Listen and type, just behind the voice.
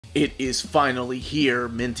It is finally here,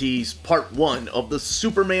 Minties, part 1 of the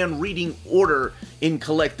Superman reading order in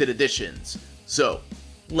collected editions. So,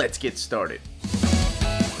 let's get started.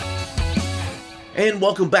 And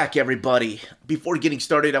welcome back, everybody. Before getting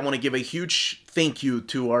started, I want to give a huge thank you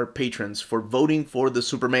to our patrons for voting for the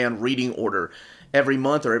Superman reading order. Every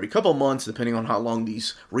month or every couple months, depending on how long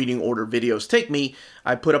these reading order videos take me,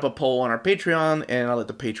 I put up a poll on our Patreon, and I let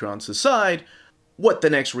the Patreons decide what the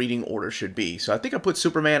next reading order should be. So I think I put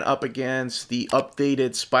Superman up against the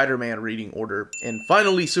updated Spider-Man reading order, and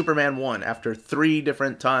finally Superman won after 3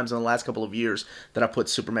 different times in the last couple of years that I put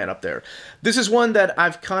Superman up there. This is one that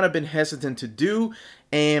I've kind of been hesitant to do,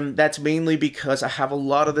 and that's mainly because I have a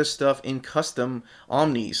lot of this stuff in custom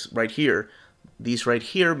Omnis right here. These right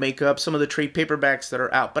here make up some of the trade paperbacks that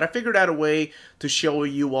are out, but I figured out a way to show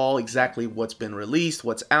you all exactly what's been released,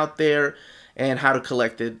 what's out there, and how to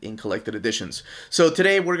collect it in collected editions. So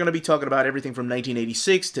today we're going to be talking about everything from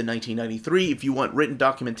 1986 to 1993. If you want written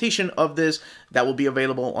documentation of this, that will be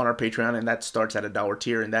available on our Patreon, and that starts at $1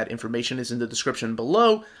 tier, and that information is in the description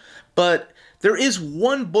below. But there is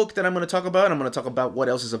one book that I'm going to talk about. I'm going to talk about what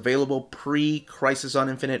else is available pre-Crisis on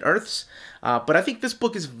Infinite Earths. But I think this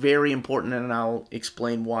book is very important, and I'll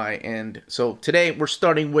explain why. And so today we're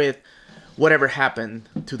starting with Whatever Happened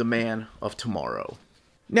to the Man of Tomorrow.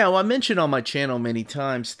 Now, I mentioned on my channel many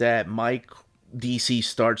times that my DC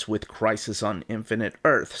starts with Crisis on Infinite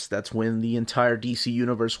Earths. That's when the entire DC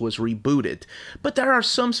universe was rebooted. But there are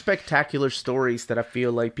some spectacular stories that I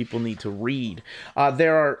feel like people need to read.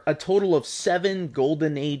 There are a total of 7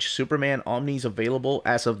 Golden Age Superman Omnis available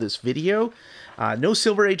as of this video. No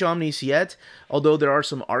Silver Age Omnis yet, although there are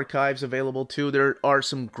some archives available too. There are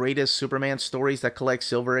some greatest Superman stories that collect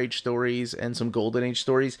Silver Age stories and some Golden Age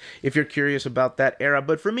stories, if you're curious about that era.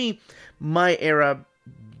 But for me, my era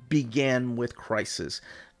began with Crisis.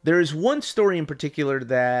 There is one story in particular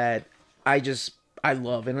that I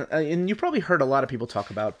love, and you probably heard a lot of people talk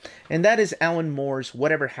about, and that is Alan Moore's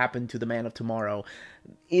Whatever Happened to the Man of Tomorrow.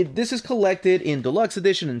 This is collected in deluxe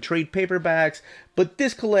edition and trade paperbacks, but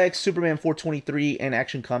this collects Superman 423 and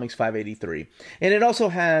Action Comics 583. And it also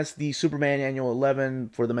has the Superman Annual 11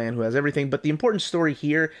 for the Man Who Has Everything, but the important story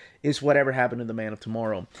here is Whatever Happened to the Man of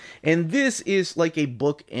Tomorrow. And this is like a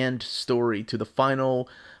bookend story to the final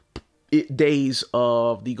days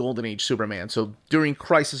of the Golden Age Superman. So during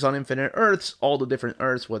Crisis on Infinite Earths, all the different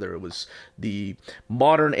Earths, whether it was the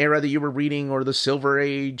modern era that you were reading, or the Silver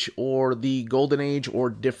Age, or the Golden Age, or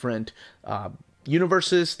different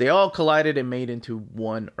universes, they all collided and made into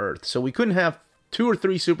one Earth. So we couldn't have 2 or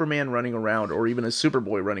 3 Superman running around, or even a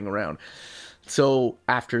Superboy running around. So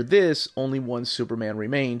after this, only one Superman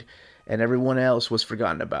remained, and everyone else was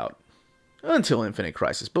forgotten about. Until Infinite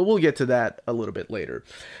Crisis, but we'll get to that a little bit later.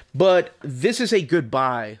 But this is a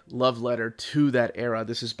goodbye love letter to that era.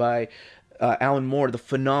 This is by Alan Moore, the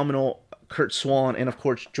phenomenal Kurt Swan, and of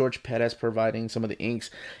course George Perez providing some of the inks,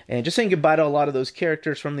 and just saying goodbye to a lot of those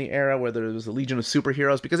characters from the era, whether it was the Legion of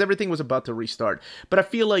Superheroes, because everything was about to restart. But I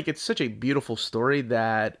feel like it's such a beautiful story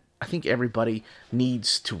that I think everybody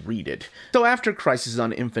needs to read it. So after Crisis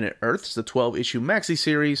on Infinite Earths, the 12-issue maxi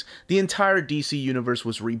series, the entire DC universe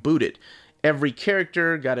was rebooted. Every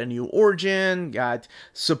character got a new origin, got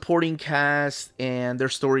supporting cast, and their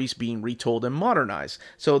stories being retold and modernized.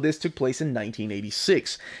 So this took place in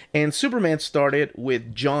 1986. And Superman started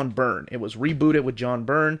with John Byrne. It was rebooted with John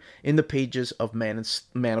Byrne in the pages of Man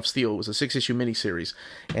of Steel. It was a 6-issue miniseries,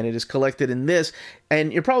 and it is collected in this.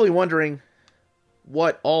 And you're probably wondering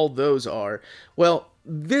what all those are. Well,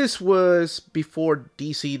 this was before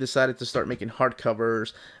DC decided to start making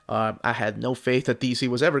hardcovers. I had no faith that DC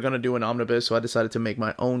was ever going to do an omnibus, so I decided to make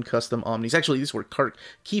my own custom omnis. Actually, these were Kirk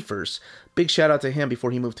Kiefer's. Big shout out to him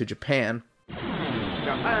before he moved to Japan.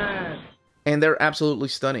 And they're absolutely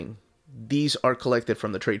stunning. These are collected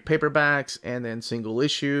from the trade paperbacks and then single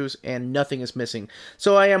issues, and nothing is missing.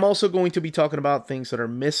 So I am also going to be talking about things that are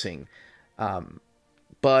missing.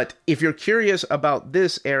 But if you're curious about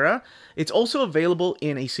this era, it's also available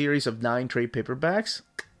in a series of 9 trade paperbacks.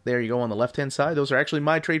 There you go on the left-hand side. Those are actually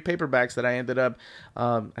my trade paperbacks that I ended up,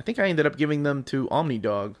 I think I ended up giving them to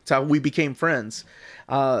OmniDog. That's how we became friends,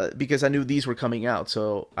 because I knew these were coming out.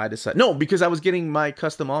 So I decided, no, because I was getting my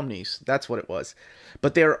custom Omnis. That's what it was.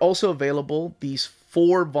 But they're also available. These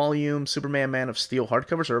 4-volume Superman Man of Steel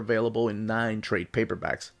hardcovers are available in 9 trade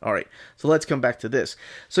paperbacks. All right, so let's come back to this.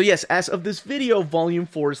 So yes, as of this video, Volume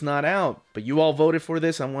 4 is not out, but you all voted for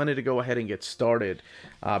this. I wanted to go ahead and get started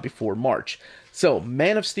before March. So,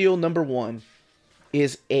 Man of Steel #1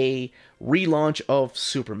 is a relaunch of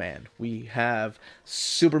Superman. We have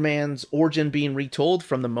Superman's origin being retold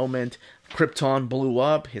from the moment Krypton blew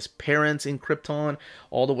up, his parents in Krypton,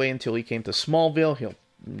 all the way until he came to Smallville.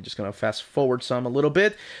 I'm just going to fast forward some a little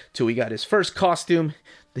bit till he got his first costume,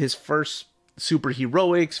 his first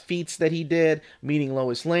superheroics feats that he did, meeting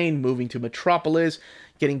Lois Lane, moving to Metropolis,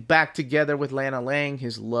 getting back together with Lana Lang,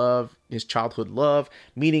 his childhood love,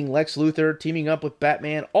 meeting Lex Luthor, teaming up with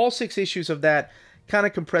Batman. All 6 issues of that kind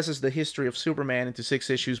of compresses the history of Superman into 6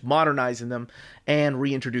 issues, modernizing them, and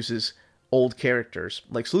reintroduces old characters.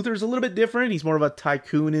 Lex Luthor is a little bit different. He's more of a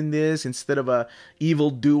tycoon in this instead of a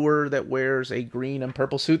evildoer that wears a green and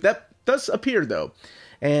purple suit. That does appear, though.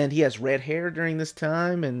 And he has red hair during this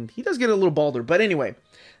time, and he does get a little balder. But anyway,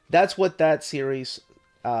 that's what that series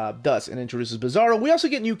does, and introduces Bizarro. We also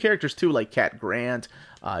get new characters, too, like Cat Grant,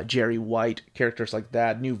 Jerry White, characters like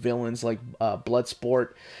that. New villains like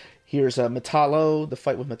Bloodsport. Here's Metallo, the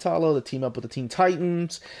fight with Metallo, the team up with the Teen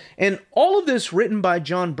Titans. And all of this written by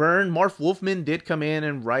John Byrne. Marv Wolfman did come in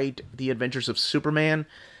and write The Adventures of Superman.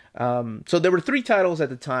 So there were 3 titles at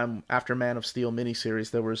the time after Man of Steel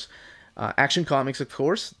miniseries. There was Action Comics, of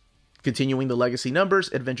course, continuing the legacy numbers,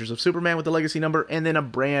 Adventures of Superman with the legacy number, and then a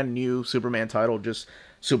brand new Superman title, just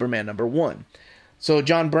Superman #1. So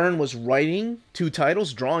John Byrne was writing 2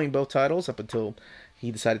 titles, drawing both titles up until he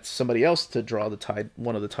decided somebody else to draw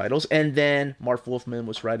one of the titles. And then Marv Wolfman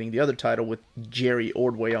was writing the other title with Jerry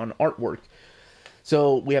Ordway on artwork.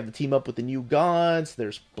 So we have the team up with the New Gods.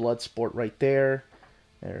 There's Bloodsport right there.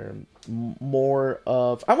 There more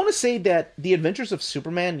of... I want to say that The Adventures of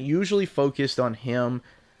Superman usually focused on him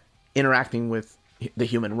interacting with the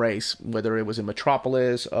human race, whether it was in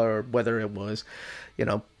Metropolis or whether it was,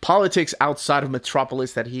 politics outside of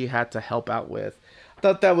Metropolis that he had to help out with. I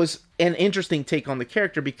thought that was an interesting take on the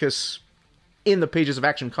character because in the pages of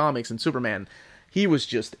Action Comics and Superman, he was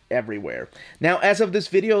just everywhere. Now, as of this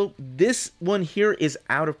video, this one here is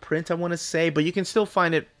out of print, I want to say, but you can still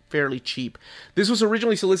find it fairly cheap. This was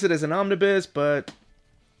originally solicited as an omnibus, but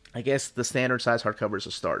I guess the standard size hardcover is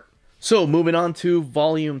a start. So, moving on to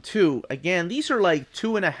Volume 2. Again, these are like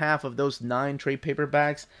 2.5 of those 9 trade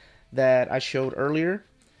paperbacks that I showed earlier.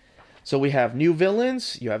 So we have new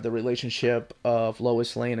villains, you have the relationship of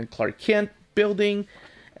Lois Lane and Clark Kent building,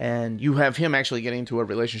 and you have him actually getting into a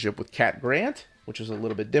relationship with Cat Grant, which is a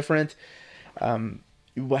little bit different.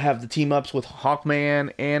 You have the team-ups with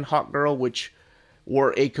Hawkman and Hawkgirl, which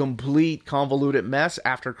were a complete convoluted mess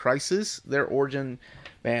after Crisis. Their origin,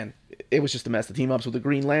 man, it was just a mess. The team-ups with the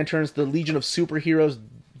Green Lanterns, the Legion of Superheroes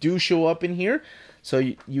do show up in here.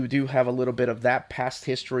 So you do have a little bit of that past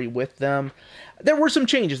history with them. There were some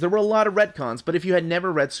changes. There were a lot of retcons. But if you had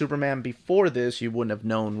never read Superman before this, you wouldn't have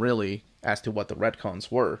known really as to what the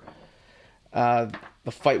retcons were.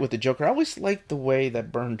 The fight with the Joker. I always liked the way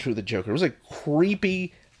that Byrne drew the Joker. It was a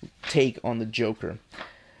creepy take on the Joker.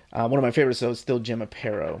 One of my favorites, though, is still Jim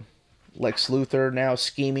Aparo. Lex Luthor now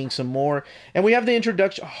scheming some more. And we have the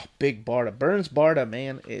introduction. Oh, big Barda. Byrne's Barda,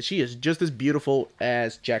 man. She is just as beautiful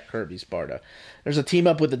as Jack Kirby's Barda. There's a team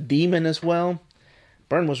up with the Demon as well.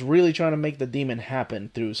 Byrne was really trying to make the Demon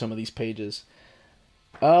happen through some of these pages.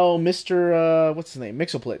 Oh, Mr. What's his name?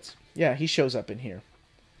 Mixoplitz. Yeah, he shows up in here.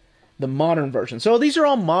 The modern version. So these are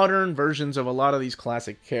all modern versions of a lot of these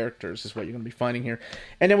classic characters is what you're going to be finding here.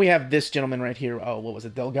 And then we have this gentleman right here. Oh, what was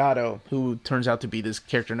it? Delgado, who turns out to be this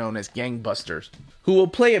character known as Gangbusters, who will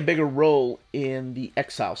play a bigger role in the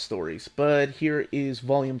Exile stories. But here is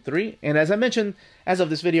Volume 3. And as I mentioned, as of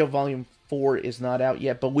this video, Volume 4 is not out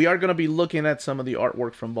yet. But we are going to be looking at some of the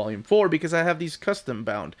artwork from Volume 4 because I have these custom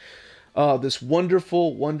bound. This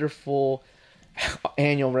wonderful, wonderful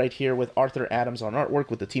annual right here with Arthur Adams on artwork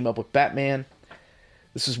with the team up with Batman.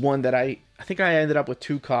 This is one that I think I ended up with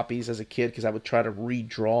 2 copies as a kid because I would try to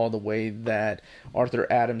redraw the way that Arthur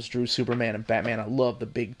Adams drew Superman and Batman. I love the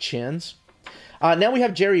big chins. Now we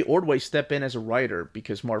have Jerry Ordway step in as a writer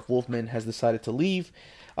because Marv Wolfman has decided to leave.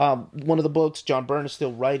 One of the books, John Byrne is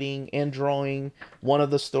still writing and drawing one of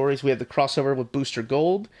the stories. We have the crossover with Booster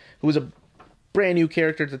Gold, who was a brand new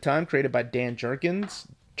character at the time, created by Dan Jurgens.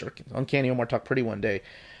 Uncanny Omar talked pretty one day.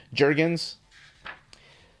 Jurgens.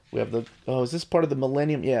 We have the... Oh, is this part of the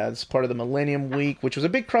Millennium? Yeah, it's part of the Millennium Week, which was a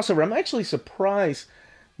big crossover. I'm actually surprised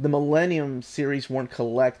the Millennium series weren't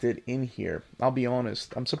collected in here. I'll be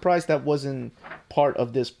honest. I'm surprised that wasn't part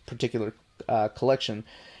of this particular collection.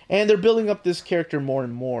 And they're building up this character more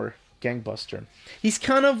and more, Gangbuster. He's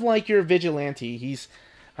kind of like your vigilante. He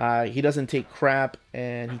doesn't take crap,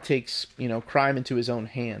 and he takes, crime into his own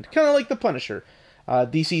hand. Kind of like the Punisher.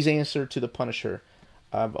 DC's answer to the Punisher.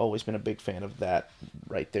 I've always been a big fan of that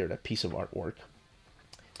right there, that piece of artwork.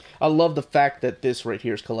 I love the fact that this right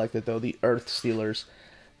here is collected, though, the Earth Stealers.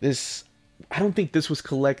 This I don't think this was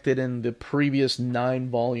collected in the previous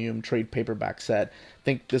 9-volume trade paperback set. I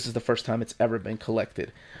think this is the first time it's ever been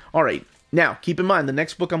collected. All right, now keep in mind the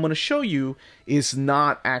next book I'm going to show you is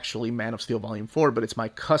not actually Man of Steel Volume 4, but it's my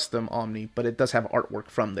custom Omni, but it does have artwork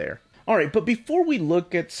from there. All right, but before we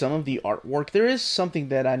look at some of the artwork, there is something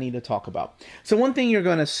that I need to talk about. So one thing you're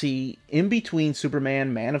going to see in between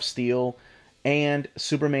Superman, Man of Steel, and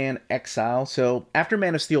Superman Exile. So after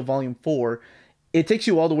Man of Steel Volume 4, it takes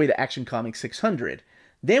you all the way to Action Comics 600.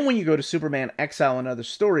 Then when you go to Superman Exile and Other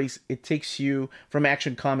Stories, it takes you from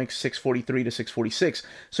Action Comics 643 to 646.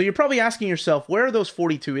 So you're probably asking yourself, where are those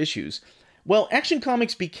 42 issues? Well, Action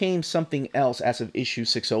Comics became something else as of issue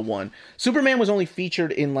 601. Superman was only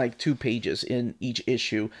featured in like 2 pages in each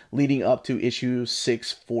issue, leading up to issue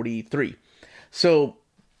 643. So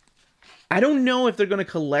I don't know if they're going to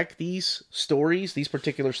collect these stories, these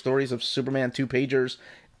particular stories of Superman 2-pagers,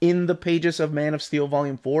 in the pages of Man of Steel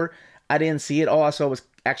Volume 4. I didn't see it. All I saw was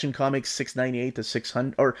Action Comics 698 to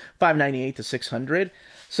 600, or 598 to 600.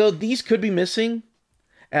 So these could be missing.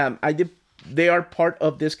 They are part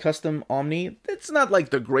of this custom Omni. It's not like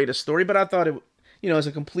the greatest story, but I thought it, as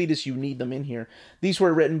a completist, you need them in here. These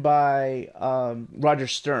were written by Roger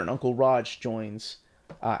Stern. Uncle Raj joins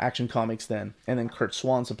Action Comics then, and then Kurt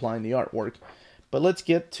Swan supplying the artwork. But let's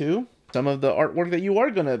get to some of the artwork that you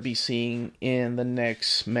are going to be seeing in the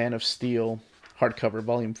next Man of Steel hardcover,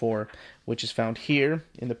 Volume 4, which is found here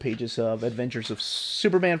in the pages of Adventures of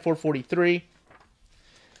Superman 443.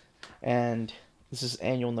 And this is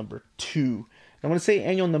annual number 2. I want to say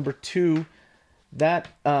annual number 2, that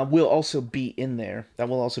will also be in there. That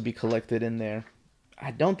will also be collected in there.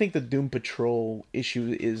 I don't think the Doom Patrol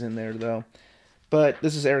issue is in there, though. But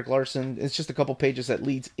this is Eric Larson. It's just a couple pages that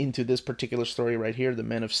leads into this particular story right here, the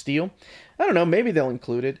Men of Steel. I don't know, maybe they'll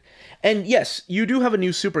include it. And yes, you do have a new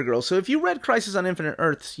Supergirl. So if you read Crisis on Infinite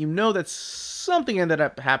Earths, you know that something ended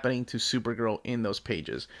up happening to Supergirl in those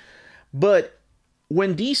pages. But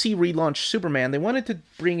when DC relaunched Superman, they wanted to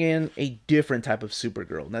bring in a different type of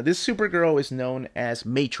Supergirl. Now, this Supergirl is known as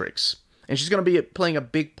Matrix. And she's going to be playing a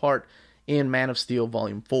big part in Man of Steel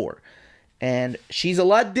Volume 4. And she's a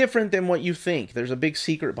lot different than what you think. There's a big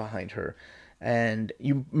secret behind her. And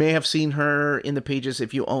you may have seen her in the pages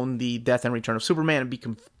if you own the Death and Return of Superman and be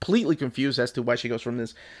completely confused as to why she goes from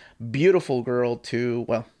this beautiful girl to,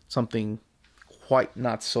 well, something quite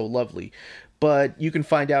not so lovely. But you can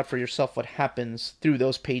find out for yourself what happens through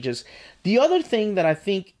those pages. The other thing that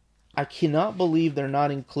I cannot believe they're not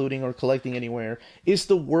including or collecting anywhere is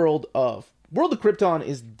the World of Krypton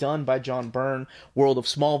is done by John Byrne. World of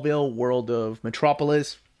Smallville, World of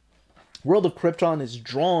Metropolis. World of Krypton is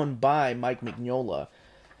drawn by Mike Mignola.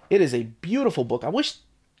 It is a beautiful book. I wish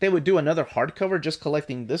they would do another hardcover just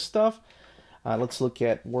collecting this stuff. Let's look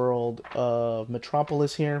at World of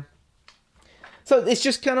Metropolis here. So it's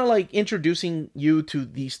just kind of like introducing you to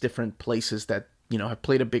these different places that, have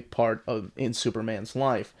played a big part in Superman's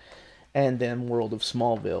life. And then World of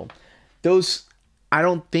Smallville. Those, I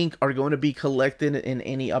don't think, are going to be collected in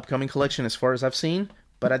any upcoming collection as far as I've seen,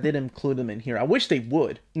 but I did include them in here. I wish they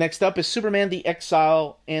would. Next up is Superman the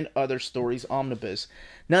Exile and Other Stories Omnibus.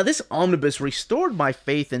 Now, this Omnibus restored my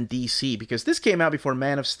faith in DC because this came out before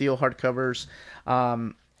Man of Steel hardcovers,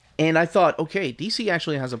 and I thought, okay, DC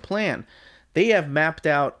actually has a plan. They have mapped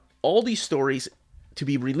out all these stories to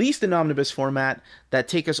be released in omnibus format that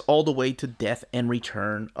take us all the way to Death and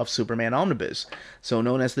Return of Superman Omnibus, so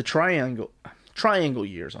known as the Triangle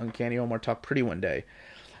Years. Uncanny Omar talked pretty one day.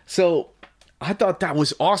 So I thought that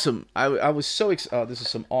was awesome. I was so excited. Oh, this is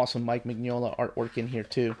some awesome Mike Mignola artwork in here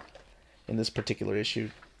too, in this particular issue.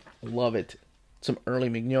 I love it. Some early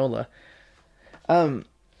Mignola.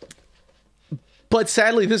 But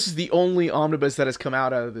sadly, this is the only omnibus that has come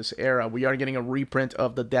out of this era. We are getting a reprint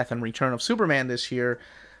of the Death and Return of Superman this year,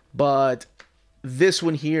 but this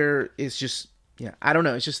one here is just, I don't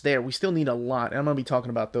know, it's just there. We still need a lot, and I'm going to be talking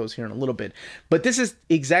about those here in a little bit. But this is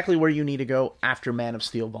exactly where you need to go after Man of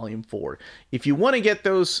Steel Volume 4. If you want to get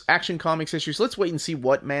those Action Comics issues, let's wait and see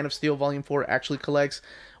what Man of Steel Volume 4 actually collects,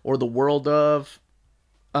 or the World of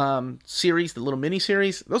series, the little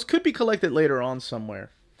mini-series. Those could be collected later on somewhere.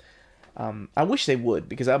 I wish they would,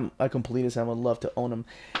 because I'm a completist and I would love to own them.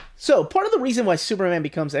 So, part of the reason why Superman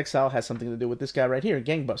becomes exile has something to do with this guy right here,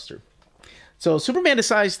 Gangbuster. So, Superman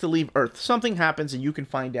decides to leave Earth. Something happens, and you can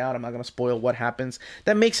find out. I'm not going to spoil what happens.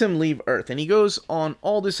 That makes him leave Earth. And he goes on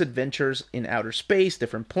all these adventures in outer space,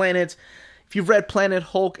 different planets. If you've read Planet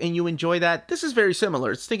Hulk and you enjoy that, this is very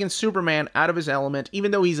similar. It's taking Superman out of his element,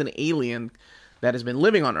 even though he's an alien that has been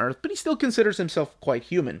living on Earth, but he still considers himself quite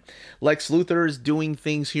human. Lex Luthor is doing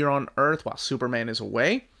things here on Earth while Superman is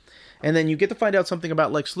away. And then you get to find out something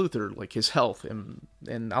about Lex Luthor, like his health,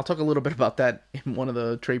 and I'll talk a little bit about that in one of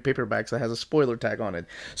the trade paperbacks that has a spoiler tag on it.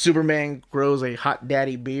 Superman grows a hot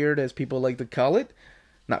daddy beard, as people like to call it.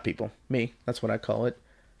 Not people, me. That's what I call it.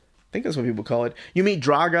 I think that's what people call it. You meet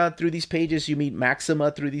Draga through these pages. You meet Maxima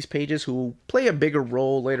through these pages, who play a bigger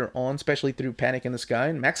role later on, especially through Panic in the Sky.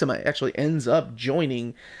 And Maxima actually ends up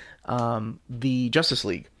joining the Justice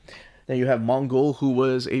League. Then you have Mongol, who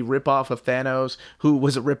was a ripoff of Thanos, who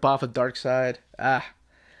was a ripoff of Darkseid.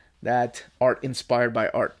 That art inspired by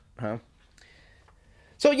art, huh?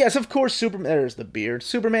 So yes, of course, Superman. There's the beard.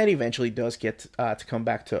 Superman eventually does get to come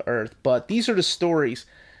back to Earth, but these are the stories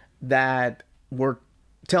that were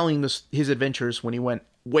telling his adventures when he went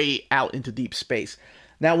way out into deep space.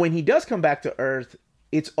 Now, when he does come back to Earth,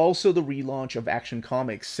 it's also the relaunch of Action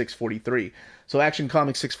Comics 643. So Action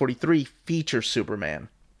Comics 643 features Superman,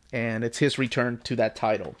 and it's his return to that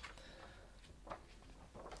title.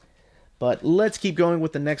 But let's keep going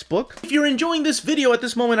with the next book. If you're enjoying this video at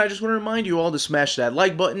this moment, I just want to remind you all to smash that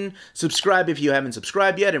like button, subscribe if you haven't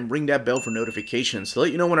subscribed yet, and ring that bell for notifications to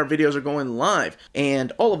let you know when our videos are going live.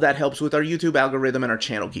 And all of that helps with our YouTube algorithm and our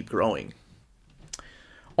channel keep growing.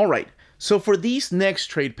 Alright, so for these next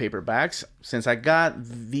trade paperbacks, since I got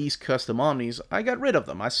these custom Omnis, I got rid of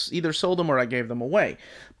them. I either sold them or I gave them away.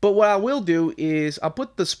 But what I will do is I'll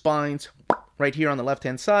put the spines right here on the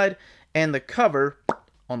left-hand side and the cover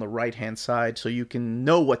on the right-hand side so you can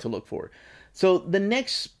know what to look for. So the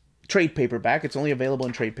next trade paperback, it's only available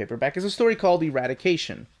in trade paperback, is a story called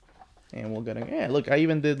Eradication. And we're gonna, yeah, look, I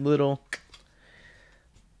even did little,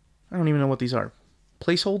 I don't even know what these are.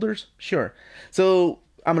 Placeholders? Sure. So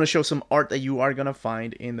I'm going to show some art that you are going to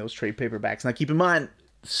find in those trade paperbacks. Now keep in mind,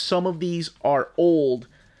 some of these are old,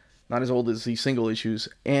 not as old as these single issues,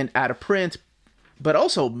 and out of print, but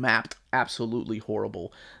also mapped absolutely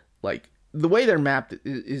horrible. Like, the way they're mapped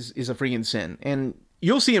is a freaking sin. And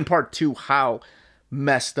you'll see in part 2 how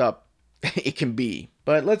messed up it can be.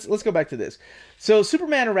 But let's go back to this. So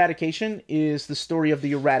Superman Eradication is the story of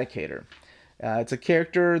the Eradicator. It's a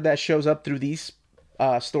character that shows up through these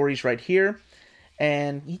stories right here.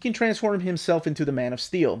 And he can transform himself into the Man of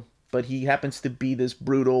Steel. But he happens to be this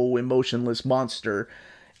brutal, emotionless monster.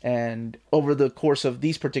 And over the course of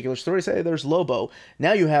these particular stories, hey, there's Lobo.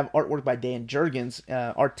 Now you have artwork by Dan Jurgens,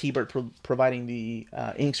 Art T-Bert providing the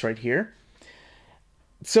inks right here.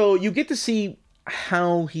 So you get to see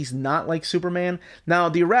how he's not like Superman. Now,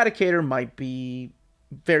 the Eradicator might be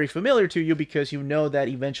very familiar to you because you know that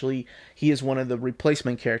eventually he is one of the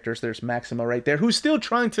replacement characters. There's Maxima right there, who's still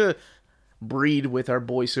trying to breed with our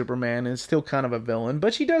boy Superman and is still kind of a villain,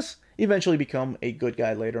 but she does eventually become a good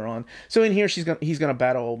guy later on. So in here, he's gonna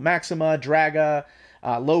battle Maxima, Draga,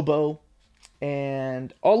 Lobo,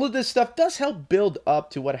 and all of this stuff does help build up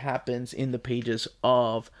to what happens in the pages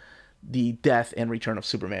of the death and return of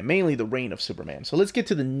Superman, mainly the reign of Superman. So let's get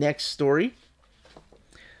to the next story.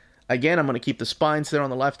 Again, I'm going to keep the spines there on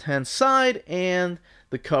the left-hand side and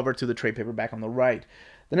the cover to the trade paperback on the right.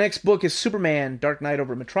 The next book is Superman, Dark Knight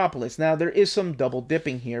over Metropolis. Now, there is some double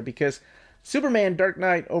dipping here because Superman, Dark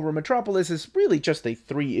Knight over Metropolis is really just a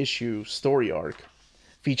 3-issue story arc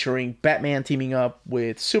featuring Batman teaming up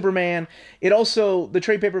with Superman. The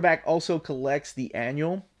trade paperback also collects the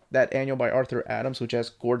annual, that annual by Arthur Adams, which has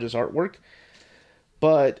gorgeous artwork.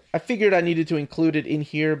 But I figured I needed to include it in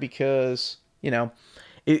here because, you know,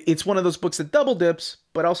 it's one of those books that double dips,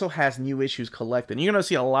 but also has new issues collected. And you're going to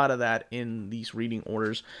see a lot of that in these reading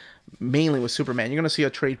orders, mainly with Superman. You're going to see a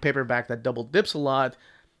trade paperback that double dips a lot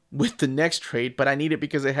with the next trade, but I need it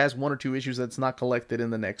because it has 1 or 2 issues that's not collected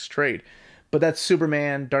in the next trade. But that's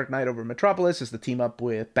Superman, Dark Knight over Metropolis is the team up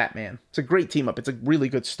with Batman. It's a great team up. It's a really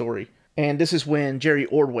good story. And this is when Jerry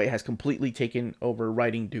Ordway has completely taken over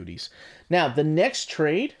writing duties. Now, the next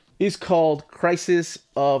trade is called Crisis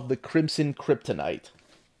of the Crimson Kryptonite.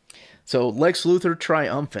 So, Lex Luthor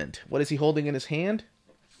triumphant. What is he holding in his hand?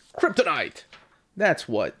 Kryptonite! That's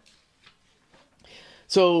what.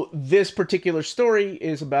 So, this particular story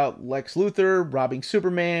is about Lex Luthor robbing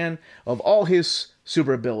Superman of all his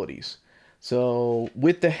super abilities. So,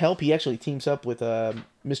 with the help, he actually teams up with Mr.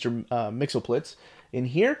 Mxyzptlk in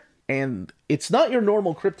here. And it's not your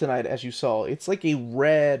normal kryptonite, as you saw. It's like a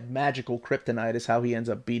red magical kryptonite is how he ends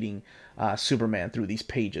up beating Superman through these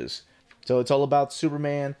pages. So, it's all about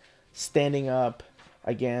Superman standing up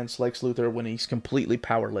against Lex Luthor when he's completely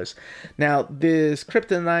powerless. Now, this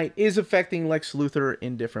kryptonite is affecting Lex Luthor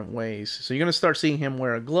in different ways. So you're going to start seeing him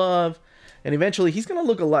wear a glove, and eventually he's going to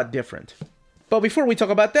look a lot different. But before we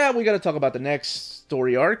talk about that, we got to talk about the next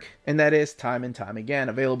story arc, and that is Time and Time Again,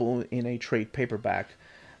 available in a trade paperback.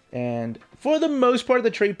 And for the most part,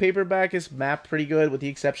 the trade paperback is mapped pretty good, with the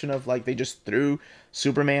exception of, like, they just threw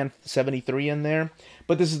Superman 73 in there.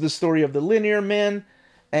 But this is the story of the Linear Men,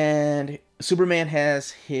 and Superman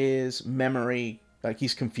has his memory, like,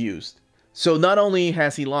 he's confused. So not only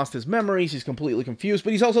has he lost his memories, he's completely confused,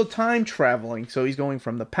 but he's also time traveling. So he's going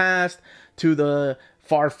from the past to the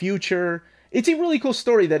far future. It's a really cool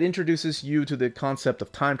story that introduces you to the concept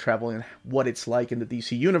of time travel and what it's like in the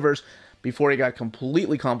DC universe before it got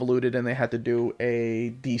completely convoluted and they had to do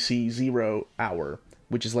a DC 0 hour,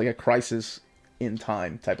 which is like a crisis in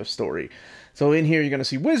time type of story. So in here, you're going to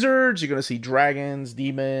see wizards, you're going to see dragons,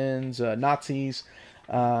 demons, Nazis,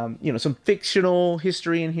 you know, some fictional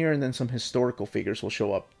history in here, and then some historical figures will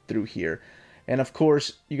show up through here. And of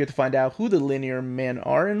course, you get to find out who the Linear Men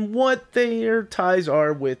are and what their ties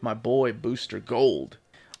are with my boy Booster Gold.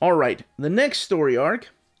 Alright, the next story arc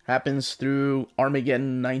happens through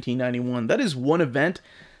Armageddon 1991. That is one event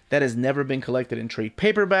that has never been collected in trade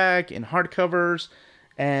paperback, in hardcovers,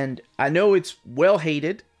 and I know it's well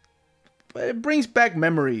hated, but it brings back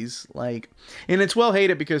memories. Like, and it's well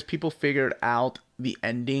hated because people figured out the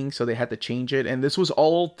ending, so they had to change it. And this was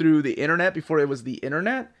all through the internet before it was the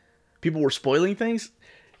internet. People were spoiling things.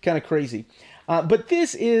 Kind of crazy. But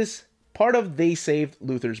this is part of They Saved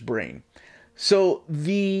Luthor's Brain. So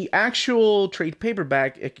the actual trade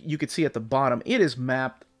paperback, you could see at the bottom, it is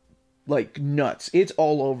mapped like nuts. It's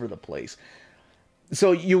all over the place.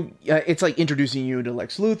 So it's like introducing you to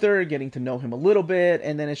Lex Luthor, getting to know him a little bit,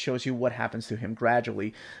 and then it shows you what happens to him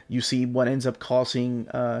gradually. You see what ends up causing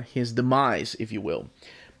his demise, if you will.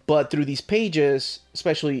 But through these pages,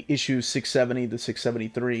 especially issues 670 to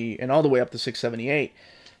 673, and all the way up to 678,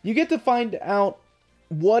 you get to find out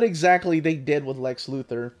what exactly they did with Lex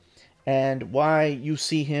Luthor, and why you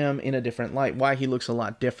see him in a different light, why he looks a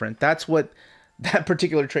lot different. That's what that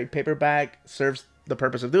particular trade paperback serves the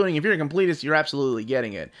purpose of doing. If you're a completist, you're absolutely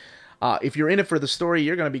getting it. If you're in it for the story,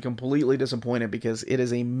 you're going to be completely disappointed because it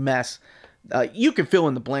is a mess. You can fill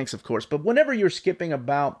in the blanks, of course, but whenever you're skipping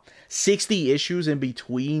about 60 issues in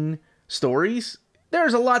between stories,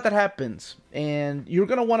 there's a lot that happens, and you're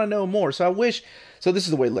going to want to know more. So so this is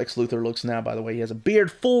the way Lex Luthor looks now, by the way. He has a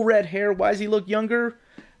beard, full red hair. Why does he look younger?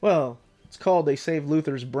 Well, it's called They Saved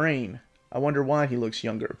Luthor's Brain. I wonder why he looks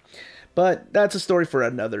younger. But that's a story for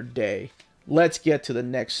another day. Let's get to the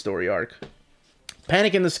next story arc.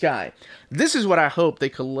 Panic in the Sky. This is what I hope they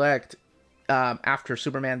collect after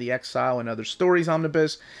Superman the Exile and Other Stories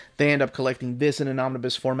Omnibus. They end up collecting this in an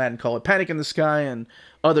omnibus format and call it Panic in the Sky and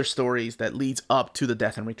Other Stories that leads up to the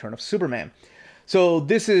death and return of Superman. So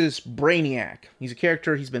this is Brainiac. He's a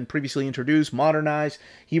character, he's been previously introduced, modernized.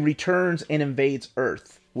 He returns and invades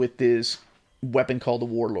Earth with this weapon called the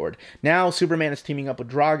Warlord. Now Superman is teaming up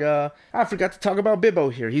with Draga. I forgot to talk about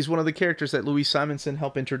Bibbo here. He's one of the characters that Louise Simonson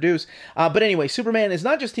helped introduce. But anyway, Superman is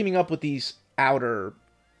not just teaming up with these outer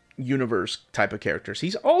universe type of characters.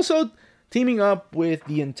 He's also teaming up with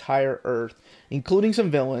the entire Earth, including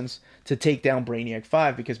some villains, to take down Brainiac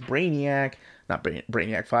 5, because Brainiac, not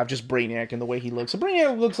Brainiac 5, just Brainiac and the way he looks. So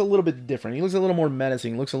Brainiac looks a little bit different. He looks a little more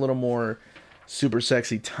menacing, looks a little more super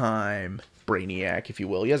sexy time Brainiac, if you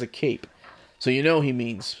will. He has a cape. So you know he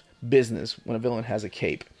means business when a villain has a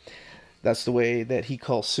cape. That's the way that he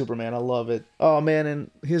calls Superman. I love it. Oh, man,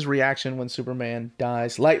 and his reaction when Superman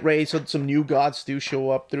dies. Light Ray, so some new gods do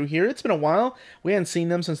show up through here. It's been a while. We hadn't seen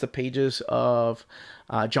them since the pages of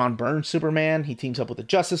John Byrne's Superman. He teams up with the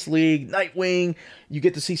Justice League, Nightwing. You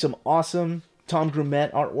get to see some awesome Tom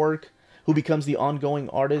Grummett artwork, who becomes the ongoing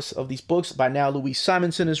artist of these books. By now, Louise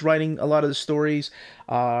Simonson is writing a lot of the stories.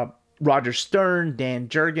 Roger Stern, Dan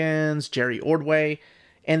Jurgens, Jerry Ordway.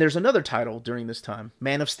 And there's another title during this time.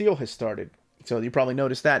 Man of Steel has started. So you probably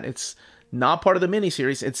noticed that. It's not part of the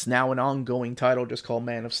miniseries. It's now an ongoing title just called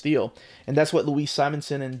Man of Steel. And that's what Louise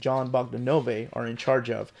Simonson and John Bogdanove are in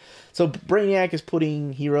charge of. So Brainiac is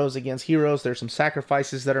putting heroes against heroes. There's some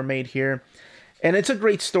sacrifices that are made here. And it's a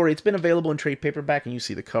great story. It's been available in trade paperback, and you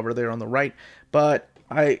see the cover there on the right. But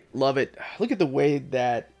I love it. Look at the way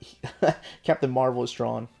that Captain Marvel is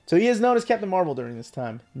drawn. So he is known as Captain Marvel during this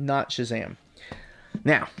time, not Shazam.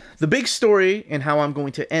 Now, the big story and how I'm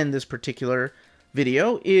going to end this particular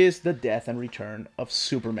video is the death and return of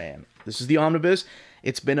Superman. This is the omnibus.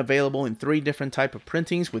 It's been available in 3 different type of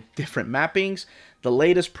printings with different mappings. The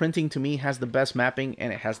latest printing to me has the best mapping,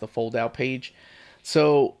 and it has the fold-out page.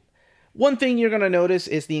 So one thing you're going to notice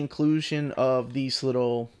is the inclusion of these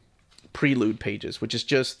little prelude pages, which is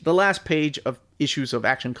just the last page of issues of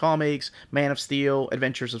Action Comics, Man of Steel,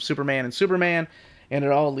 Adventures of Superman and Superman, and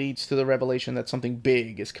it all leads to the revelation that something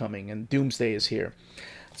big is coming and Doomsday is here.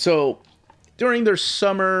 So during their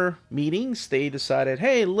summer meetings, they decided,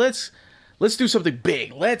 hey, let's do something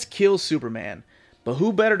big. Let's kill Superman. But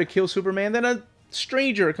who better to kill Superman than a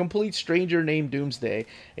stranger, a complete stranger named Doomsday?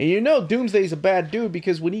 And you know Doomsday's a bad dude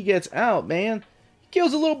because when he gets out, man, he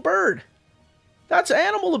kills a little bird. That's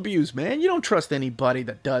animal abuse, man. You don't trust anybody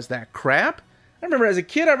that does that crap. I remember as a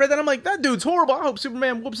kid, I read that. I'm like, that dude's horrible. I hope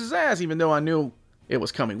Superman whoops his ass, even though I knew it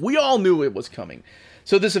was coming. We all knew it was coming.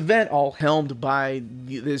 So this event, all helmed by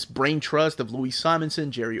this brain trust of Louise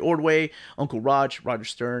Simonson, Jerry Ordway, Uncle Raj, Roger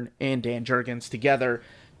Stern, and Dan Jurgens together,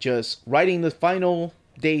 just writing the final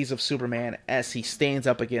days of Superman as he stands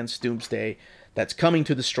up against Doomsday that's coming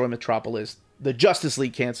to destroy Metropolis. The Justice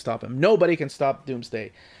League can't stop him. Nobody can stop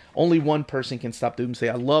Doomsday. Only one person can stop Doomsday.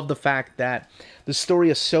 I love the fact that the story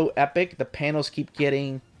is so epic. The panels keep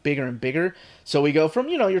getting bigger and bigger. So we go from,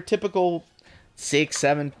 you know, your typical 6,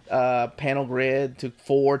 7 panel grid to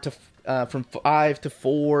 4 to from 5 to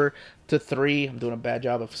 4 to 3. I'm doing a bad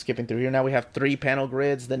job of skipping through here. Now we have 3 panel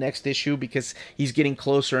grids. The next issue, because he's getting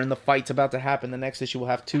closer and the fight's about to happen, the next issue will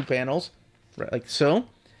have 2 panels, right, like so.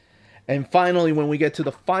 And finally, when we get to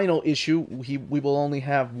the final issue, we will only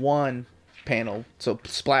have 1 panel, so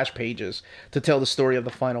splash pages, to tell the story of the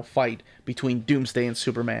final fight between Doomsday and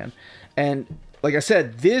Superman. And like I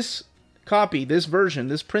said, this copy, this version,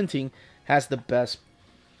 this printing has the best.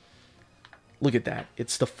 Look at that.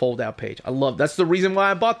 It's the fold-out page. I love. That's the reason why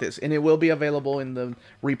I bought this, and it will be available in the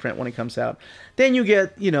reprint when it comes out. Then you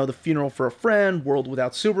get, you know, the Funeral for a Friend, World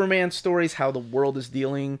Without Superman stories, how the world is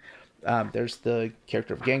dealing. There's the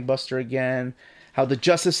character of Gangbuster again, how the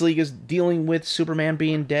Justice League is dealing with Superman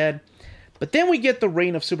being dead. But then we get the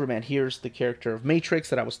Reign of Superman. Here's the character of Matrix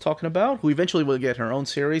that I was talking about, who eventually will get her own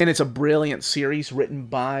series. And it's a brilliant series written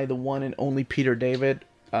by the one and only Peter David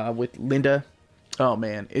with Linda. Oh,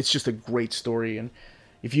 man, it's just a great story. And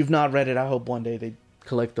if you've not read it, I hope one day they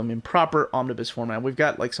collect them in proper omnibus format. We've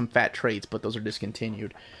got like some fat trades, but those are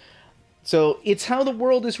discontinued. So it's how the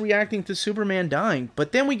world is reacting to Superman dying.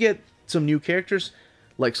 But then we get some new characters.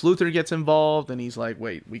 Lex Luthor gets involved, and he's like,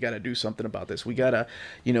 wait, we got to do something about this. We got to,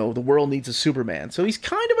 you know, the world needs a Superman. So he's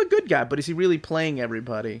kind of a good guy, but is he really playing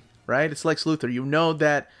everybody, right? It's Lex Luthor. You know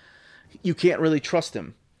that you can't really trust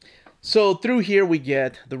him. So through here, we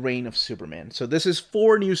get the Reign of Superman. So this is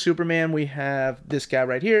 4 new Superman. We have this guy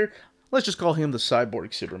right here. Let's just call him the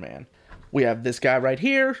Cyborg Superman. We have this guy right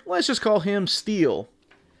here. Let's just call him Steel.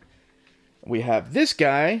 We have this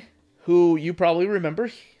guy, who you probably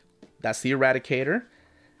remember. That's the Eradicator.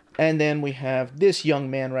 And then we have this young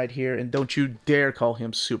man right here, and don't you dare call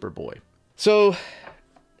him Superboy. So,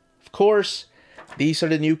 of course, these are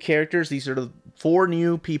the new characters. These are the 4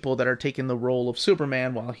 new people that are taking the role of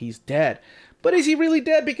Superman while he's dead. But is he really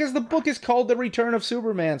dead? Because the book is called The Return of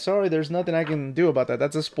Superman. Sorry, there's nothing I can do about that.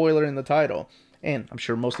 That's a spoiler in the title. And I'm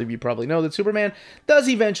sure most of you probably know that Superman does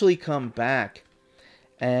eventually come back.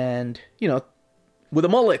 And, you know, with a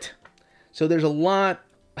mullet. So there's a lot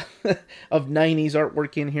of 90s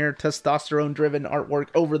artwork in here, testosterone-driven artwork,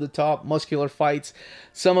 over-the-top, muscular fights.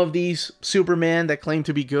 Some of these Superman that claim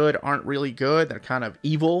to be good aren't really good. They're kind of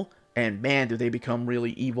evil, and man, do they become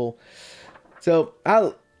really evil. So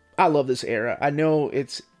I love this era. I know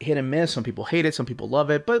it's hit and miss. Some people hate it, some people love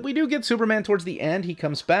it, but we do get Superman towards the end. He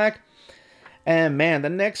comes back, and man, the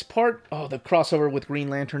next part, oh, the crossover with Green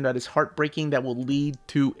Lantern, that is heartbreaking. That will lead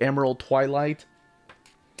to Emerald Twilight.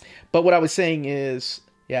 But what I was saying is,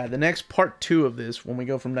 yeah, the next part 2 of this, when we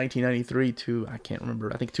go from 1993 to, I can't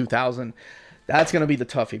remember, I think 2000, that's going to be the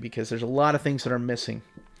toughie because there's a lot of things that are missing.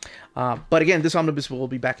 But again, this omnibus will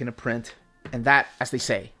be back into print, and that, as they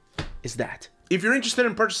say, is that. If you're interested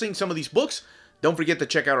in purchasing some of these books, don't forget to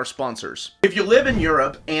check out our sponsors. If you live in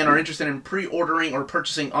Europe and are interested in pre-ordering or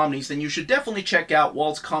purchasing Omnis, then you should definitely check out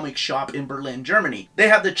Walt's Comic Shop in Berlin, Germany. They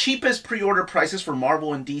have the cheapest pre-order prices for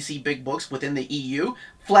Marvel and DC big books within the EU,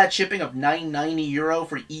 flat shipping of €9.90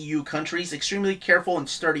 for EU countries, extremely careful and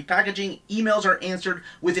sturdy packaging, emails are answered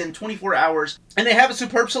within 24 hours, and they have a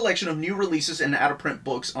superb selection of new releases and out-of-print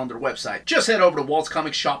books on their website. Just head over to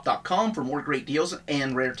waltscomicshop.com for more great deals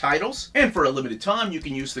and rare titles. And for a limited time, you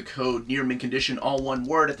can use the code nearmintcon, all one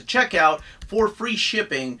word, at the checkout for free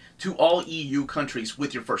shipping to all EU countries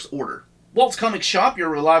with your first order. Walt's Comic Shop, your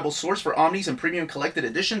reliable source for omnis and premium collected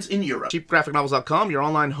editions in Europe. CheapGraphicNovels.com, your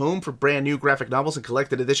online home for brand new graphic novels and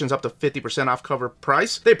collected editions up to 50% off cover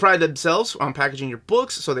price. They pride themselves on packaging your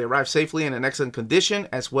books so they arrive safely and in excellent condition,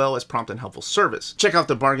 as well as prompt and helpful service. Check out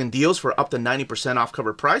the bargain deals for up to 90% off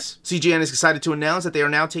cover price. CGN is excited to announce that they are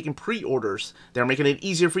now taking pre-orders. They're making it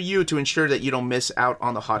easier for you to ensure that you don't miss out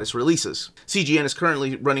on the hottest releases. CGN is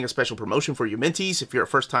currently running a special promotion for you Minties. If you're a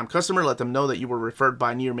first-time customer, let them know that you were referred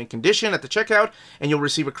by Near Mint Condition at at the checkout, and you'll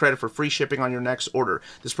receive a credit for free shipping on your next order.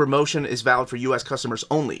 This promotion is valid for U.S. customers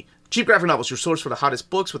only. Cheap Graphic Novels, your source for the hottest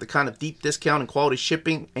books with the kind of deep discount and quality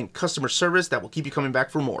shipping and customer service that will keep you coming back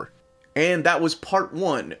for more. And that was part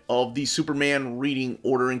 1 of the Superman reading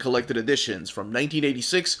order and collected editions from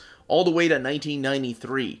 1986 all the way to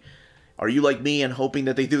 1993. Are you like me and hoping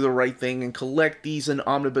that they do the right thing and collect these in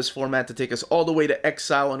omnibus format to take us all the way to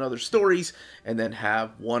Exile and other stories, and then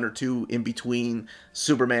have 1 or 2 in between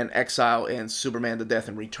Superman Exile and Superman The Death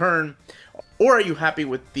and Return? Or are you happy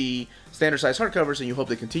with the standard size hardcovers and you hope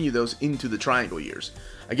to continue those into the Triangle years?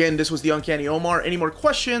 Again, this was the Uncanny Omar. Any more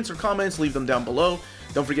questions or comments, leave them down below.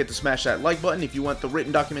 Don't forget to smash that like button. If you want the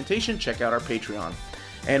written documentation, check out our Patreon.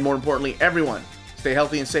 And more importantly, everyone, stay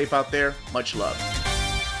healthy and safe out there. Much love.